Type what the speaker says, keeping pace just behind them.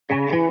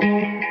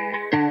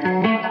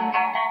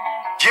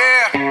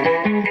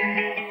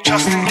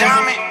Justin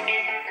Diamond,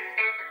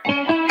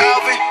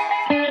 Alvin,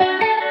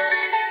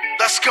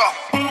 let's go.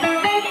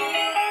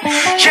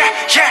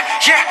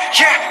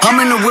 I'm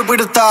in the whip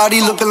with authority,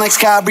 looking like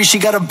Sky-Bree, she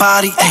got a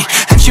body, ayy.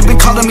 And she been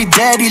calling me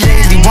daddy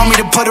lately, want me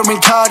to put her in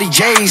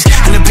Cartiers.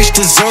 And the bitch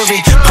deserve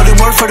it, put in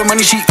work for the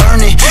money, she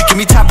earn it. Give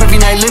me top every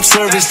night, lip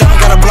service, now I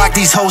gotta block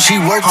these hoes, she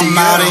worth it. I'm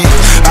out in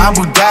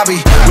Abu Dhabi,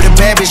 with a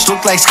bad bitch,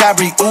 look like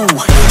Sky-Bree, ooh.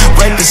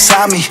 Right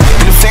beside me,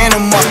 in the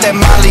Phantom off that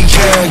Molly,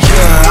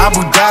 yeah.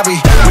 Abu Dhabi,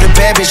 with a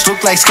bad bitch,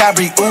 look like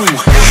Sky-Bree, ooh.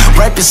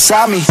 Right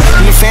beside me,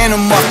 in the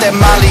Phantom off that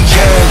Molly,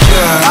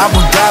 yeah.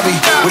 Abu Dhabi,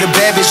 with a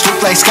bad bitch, look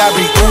like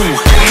Sky-Bree, ooh.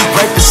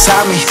 Right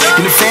beside me,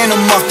 in the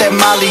Phantom off that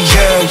Molly,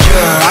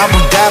 yeah. Abu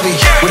Dhabi,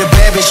 with a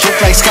bad bitch, look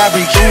like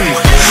Sky-Bree, ooh.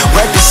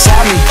 Right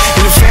beside me,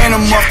 in the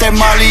Phantom off that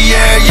Molly,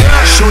 yeah.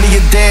 Shorty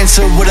a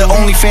dancer with her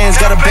OnlyFans,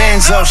 got her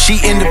bands up. She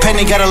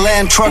independent, got a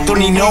land truck, don't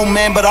need no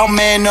man, but I'll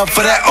man up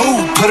for that,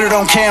 ooh. Put it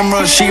on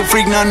camera, she a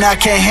freak, nothing I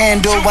can't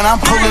handle. When I'm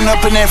pulling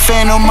up in that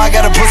Phantom, I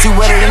got a pussy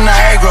wetter than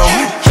Niagara.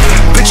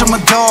 Bitch, I'm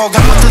a dog,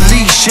 I'm with the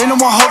leash. Ain't no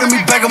one holding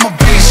me back, I'm a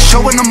beast.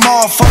 Showing them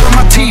off, all of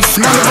my teeth.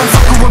 None of them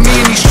fucking with me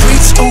in these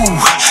streets, ooh.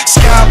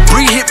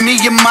 Sky-Bree hit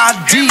me in my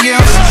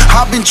DMs.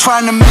 I've been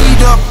trying to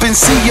meet up and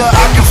see ya.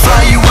 I can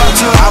fly you out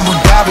to Abu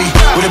Dhabi,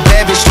 with a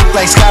bad bitch look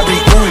like Sky-Bree,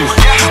 ooh.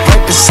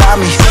 Right beside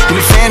me, in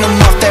the Phantom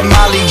off that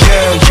Molly,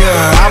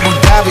 yeah. Abu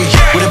Dhabi,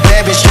 with a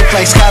bad bitch look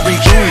like Sky-Bree,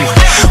 ooh.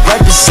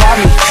 Right beside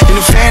me, in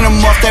the Phantom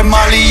off that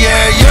Molly,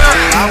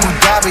 yeah. Abu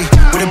Dhabi,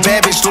 with a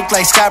bad bitch look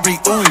like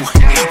Sky-Bree, ooh.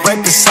 Right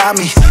beside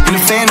me, in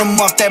the Phantom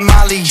off that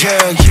Molly,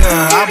 yeah.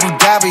 Abu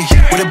Dhabi,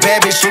 with a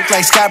bad bitch look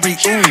like Sky-Bree,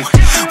 ooh.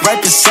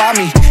 Right beside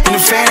me, in the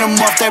Phantom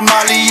off that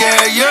Molly,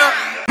 yeah.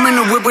 I'm in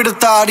the whip with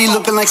authority,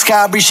 looking like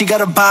Sky-Bree, she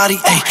got a body,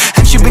 ayy.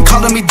 And she been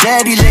calling me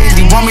daddy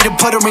lately, want me to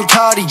put her in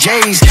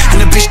Cartiers.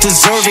 And the bitch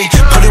deserve it,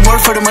 put in work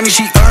for the money,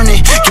 she earn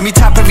it. Give me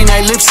top every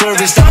night, lip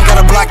service, now I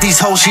gotta block these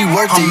hoes, she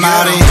worth it. I'm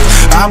out in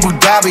Abu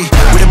Dhabi,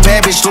 with a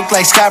bad bitch look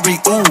like Sky-Bree,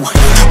 ooh.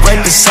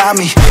 Right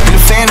beside me, in the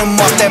Phantom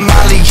off that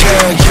Molly,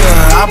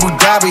 yeah. Abu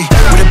Dhabi,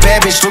 with a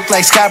bad bitch look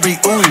like Sky-Bree,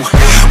 ooh.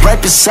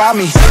 Right beside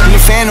me, in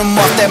the Phantom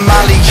off that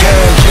Molly,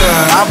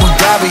 yeah. Abu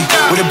Dhabi,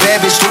 with a bad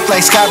bitch look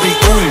like Sky-Bree,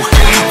 ooh.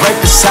 Right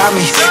beside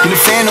me, in the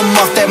Phantom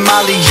off that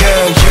Molly,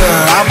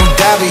 yeah. Abu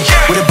Dhabi,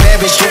 with a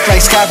bad bitch look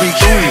like Sky-Bree,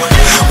 ooh.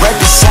 Right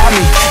beside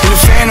me, in the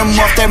Phantom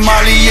off that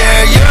Molly,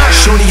 yeah.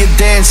 Shorty a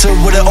dancer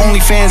with her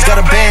OnlyFans, got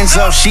her bands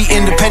up. She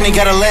independent,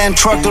 got a land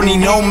truck, don't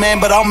need no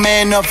man, but I'll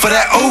man up for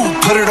that, ooh.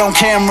 Put it on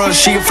camera,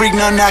 she a freak,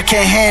 nothing I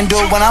can't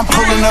handle. When I'm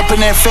pulling up in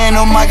that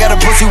Phantom, I got a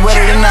pussy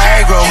wetter than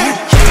Niagara.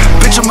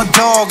 Bitch, I'm a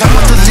dog, I'm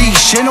with the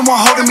leash. Ain't no one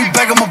holding me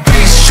back, I'm a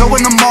beast.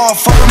 Showing them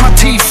off, all of my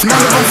teeth. None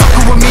of them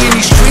fucking with me in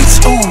these streets,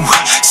 ooh.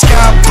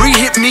 Sky-Bree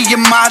hit me in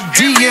my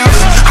DMs.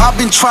 I've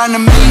been trying to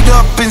meet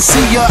up and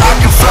see ya. I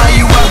can fly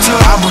you out to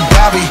Abu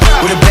Dhabi,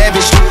 with a bad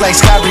bitch look like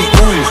Sky-Bree,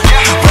 ooh.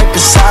 Right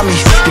beside me,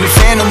 in the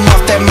Phantom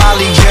off that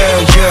Molly,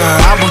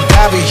 yeah. Abu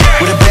Dhabi,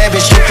 with a bad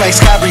bitch look like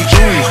Sky-Bree,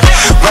 ooh.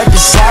 Right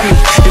beside me,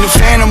 in the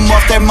Phantom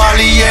off that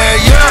Molly,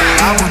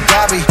 yeah. Abu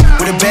Dhabi,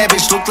 with a bad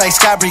bitch look like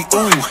Sky-Bree,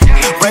 ooh.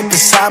 Right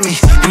beside me,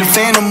 in the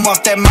Phantom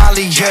off that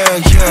Molly,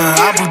 yeah.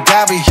 Abu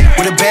Dhabi,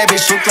 with a bad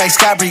bitch look like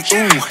Sky-Bree,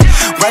 ooh.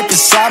 Right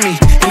beside me,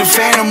 in the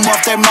Phantom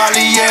off that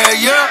Molly,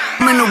 yeah.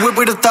 I'm in the whip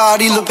with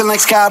authority, looking like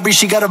Sky-Bree,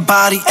 she got a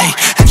body, ayy.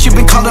 And she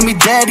been calling me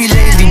daddy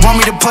lately, want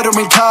me to put her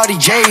in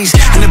Cartiers.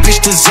 And the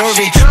bitch deserve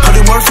it, put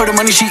in work for the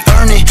money, she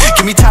earn it.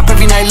 Give me top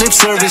every night, lip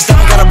service, now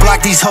I gotta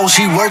block these hoes,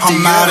 she worth it.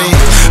 I'm out in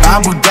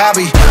Abu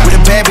Dhabi, with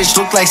a bad bitch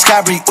look like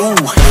Sky-Bree, ooh.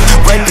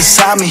 Right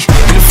beside me,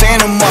 in the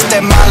Phantom off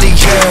that Molly,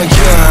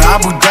 yeah.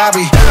 Abu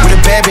Dhabi, with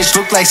a bad bitch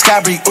look like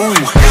Sky-Bree, ooh.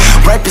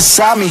 Right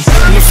beside me,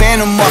 in the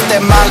Phantom off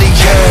that Molly,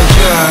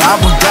 yeah.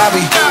 Abu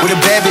Dhabi, with a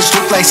bad bitch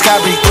look like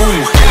Sky-Bree,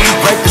 ooh.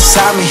 Right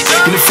beside me,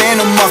 in the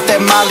Phantom off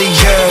that Molly,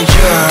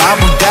 yeah.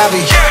 Abu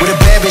Dhabi, with a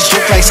bad bitch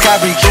look like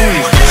Sky-Bree,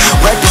 ooh.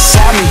 Right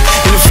beside me,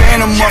 in the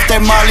Phantom off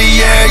that Molly,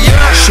 yeah.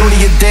 Shorty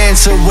a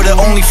dancer with her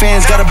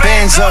OnlyFans, got her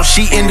bands up.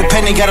 She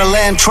independent, got a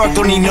land truck,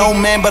 don't need no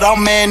man, but I'll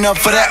man up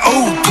for that,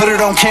 ooh. Put it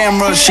on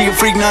camera, she a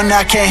freak, nothing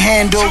I can't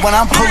handle. When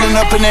I'm pulling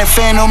up in that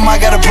Phantom, I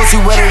got a pussy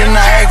wetter than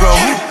Niagara.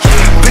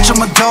 Bitch,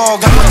 I'm a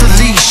dog, I'm with the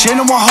leash. Ain't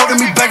no one holding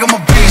me back, I'm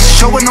a beast.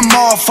 Showing them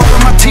off, all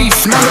of my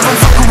teeth. None of them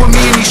fucking with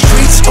me in these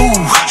streets,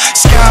 ooh.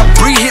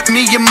 Sky-Bree hit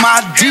me in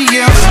my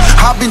DMs.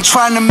 I've been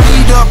trying to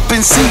meet up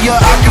and see ya.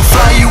 I can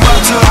fly you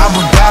out to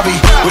Abu Dhabi,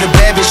 with a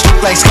bad bitch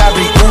look like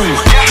Sky-Bree, ooh.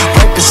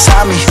 Right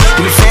beside me,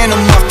 in the Phantom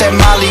off that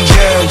Molly,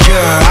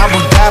 yeah. Abu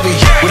Dhabi,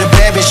 with a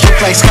bad bitch look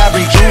like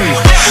Sky-Bree, ooh.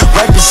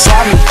 Right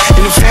beside me,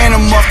 in the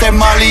Phantom off that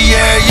Molly,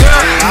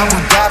 yeah. Abu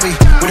Dhabi,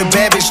 with a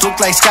bad bitch look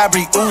like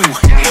Sky-Bree, ooh.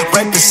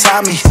 Right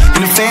beside me,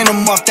 in the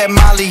Phantom off that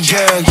Molly,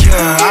 yeah.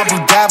 Abu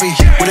Dhabi,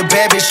 with a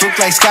bad bitch look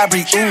like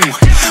Sky-Bree, ooh.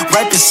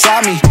 Right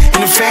beside me,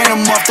 in the Phantom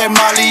off that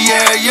Molly,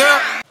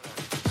 yeah.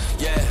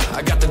 Yeah,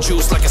 I got the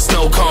juice like a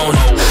snow cone.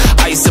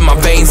 Ice in my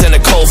veins and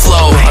a cold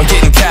flow. I'm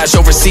getting cash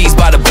overseas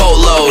by the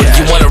boatload.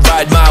 You wanna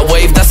ride my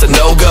wave? That's a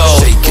no-go.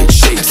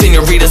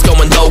 Senoritas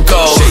going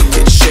loco.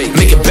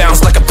 Make it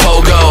bounce like a pole.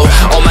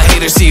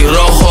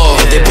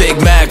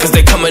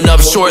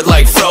 short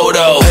like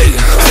Frodo. Hey,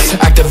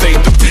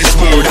 activate the beast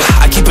mode.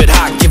 I keep it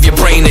hot, give your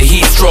brain a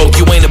heat stroke.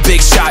 You ain't a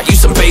big shot, you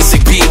some basic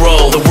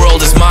B-roll. The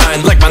world is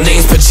mine, like my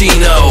name's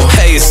Pacino.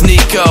 Hey, it's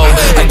Nico,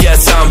 I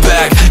guess I'm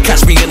back.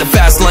 Catch me in the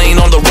fast lane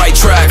on the right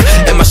track.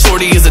 And my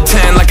shorty is a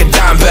 10 like a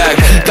dime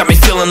bag. Got me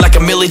feeling like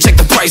a milli, check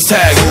the price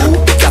tag.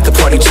 Got the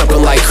party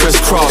jumping like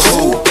crisscross.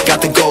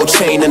 Got the gold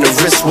chain and the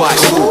wristwatch.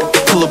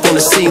 Pull up on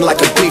the scene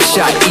like a big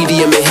shot.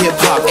 EDM and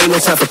hip-hop, ain't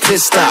no time for pit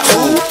stops.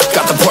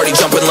 Got the party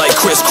jumping like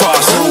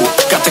crisscross.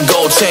 Got the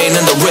gold chain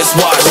and the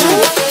wristwatch.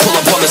 Pull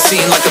up on the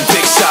scene like a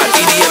big shot.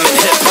 EDM and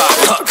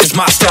hip-hop, cause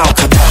my style.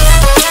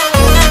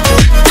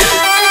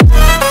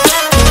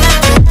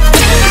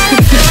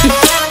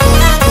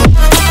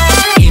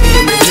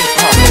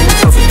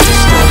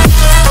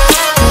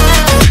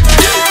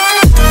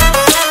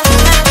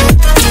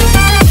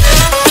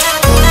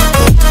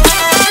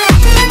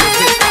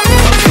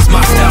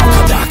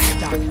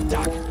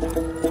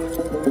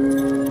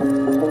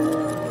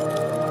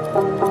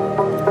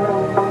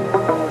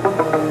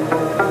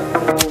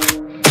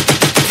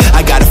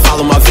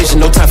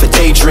 No time for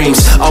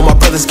daydreams. All my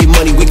brothers get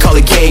money, we call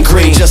it gang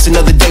green. Just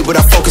another day, but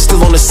our focus still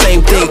on the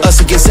same thing.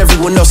 Us against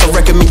everyone else, I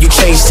recommend you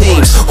change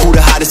teams. Who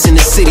the hottest in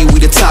the city? We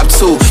the top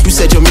two. You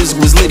said your music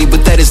was litty,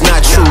 but that is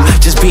not true.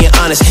 Just being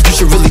honest, you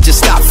should really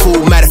just stop, fool.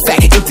 Matter of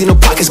fact, empty no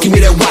pockets, give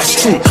me that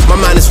watch too. My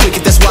mind is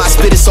wicked, that's why I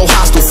spit it so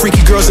hostile.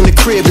 Freaky girls in the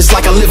crib, it's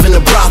like I live in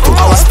a brothel.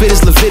 All I spit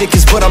is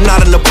Leviticus, but I'm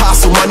not an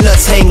apostle. My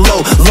nuts hang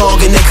low, long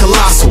and they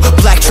colossal.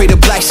 Black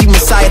trader black, she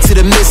messiah to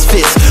the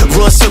misfits.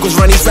 Run circles,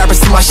 run these rappers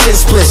till my shit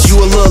splits.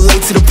 You a little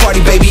late to the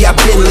party, baby, I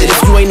been lit. If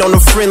you ain't on the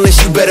friend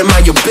list, you better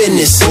mind your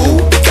business.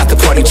 Got the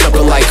party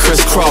jumping like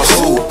crisscross.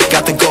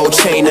 Got the gold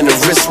chain and the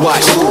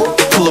wristwatch.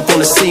 Pull up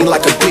on the scene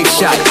like a big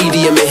shot.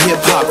 EDM and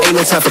hip-hop, ain't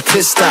no time for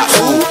pit stops.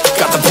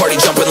 Got the party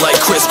jumping like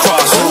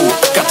crisscross.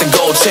 Got the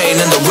gold chain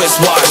and the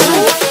wristwatch.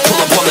 Pull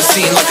up on the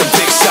scene like a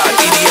big shot.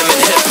 EDM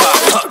and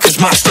hip-hop, cause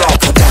my style.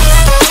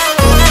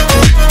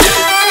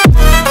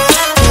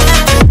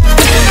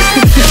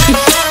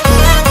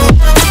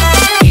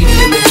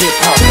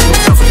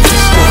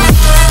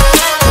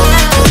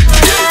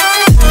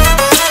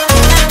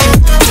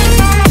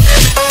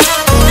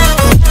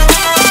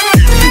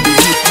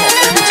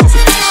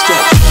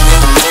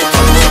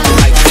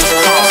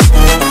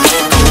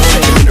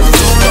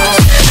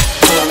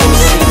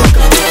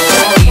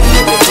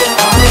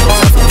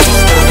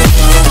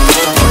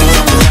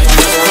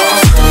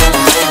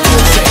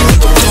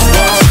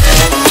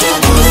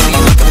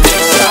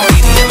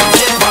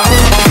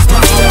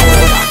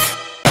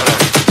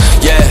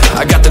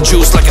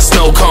 Juice like a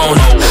snow cone.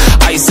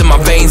 Ice in my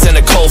veins and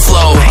a cold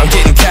flow. I'm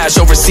getting cash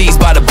overseas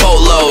by the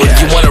boatload.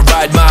 You wanna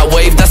ride my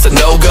wave? That's a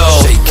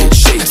no-go.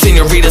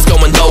 Senoritas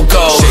going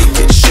loco.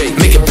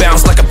 Make it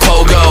bounce like a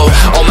pogo.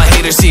 All my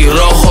haters see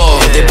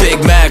rojo. They big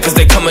mad cause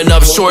they coming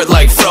up short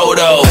like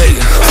Frodo.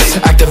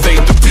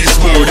 Activate the beast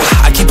mode.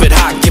 I keep it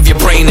hot, give your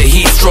brain a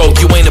heat stroke.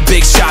 You ain't a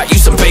big shot, you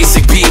some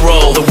basic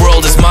B-roll. The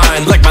world is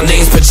mine, like my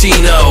name's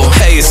Pacino.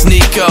 Hey, it's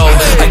Nico,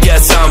 I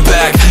guess I'm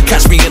back.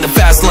 Catch me in the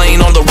fast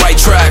lane on the right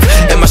track.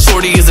 And my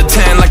shorty is a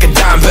 10 like a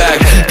dime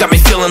bag. Got me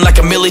feeling like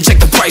a milli, check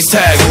the price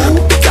tag.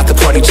 Got the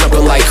party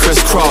jumping like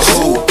crisscross.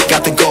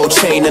 Got the gold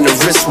chain and the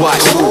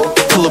wristwatch.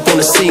 Pull up on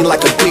the scene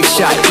like a big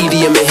shot.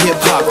 EDM and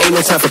hip-hop, ain't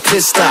no time for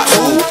pit stops.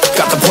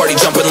 Got the party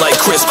jumping like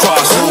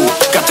crisscross.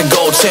 Got the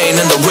gold chain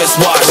and the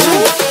wristwatch.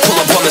 Pull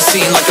up on the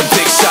scene like a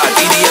big shot.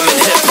 EDM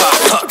and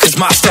hip-hop, cause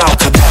my style.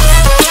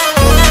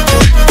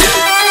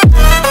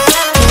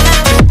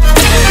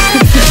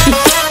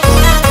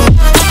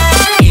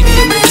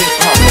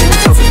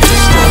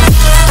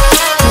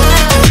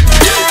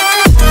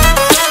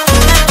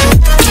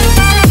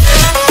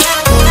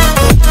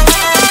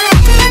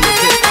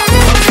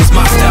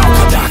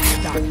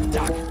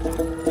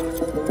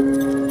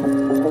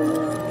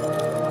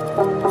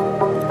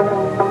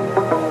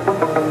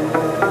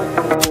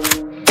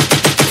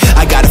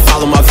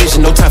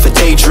 No time for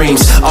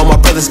daydreams. All my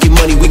brothers get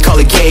money, we call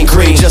it gang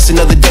green. Just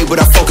another day,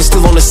 but our focus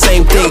still on the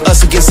same thing.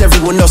 Us against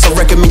everyone else, I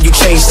recommend you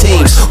change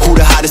teams. Who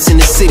the hottest in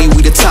the city?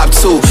 We the top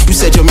two. You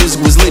said your music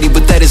was litty,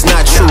 but that is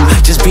not true.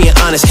 Just being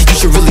honest, you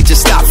should really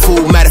just stop,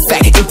 fool. Matter of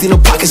fact, empty no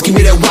pockets, give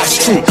me that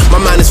watch too. My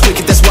mind is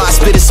wicked, that's why I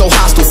spit it so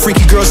hostile.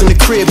 Freaky girls in the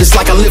crib, it's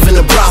like I live in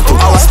a brothel.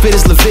 All I spit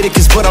is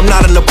Leviticus, but I'm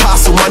not an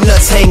apostle. My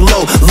nuts hang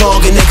low,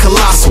 long and they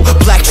colossal.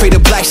 Black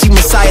trader black, she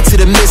messiah to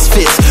the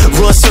misfits.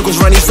 Run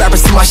circles, run these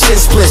rappers till my shit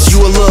splits.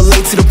 You a little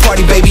late to the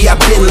party, baby, I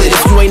been lit.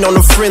 If you ain't on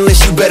the friend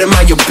list, you better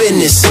mind your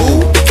business.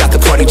 Got the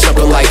party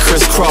jumping like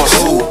crisscross.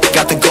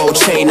 Got the gold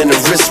chain and the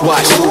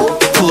wristwatch.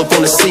 Pull up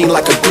on the scene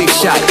like a big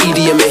shot.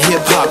 EDM and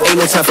hip-hop, ain't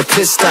no time for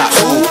pit stops.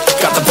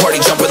 Got the party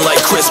jumping like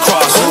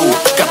crisscross.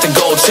 Got the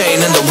gold chain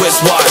and the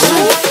wristwatch.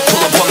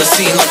 Pull up on the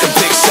scene like a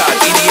big shot.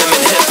 EDM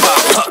and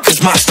hip-hop,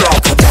 cause my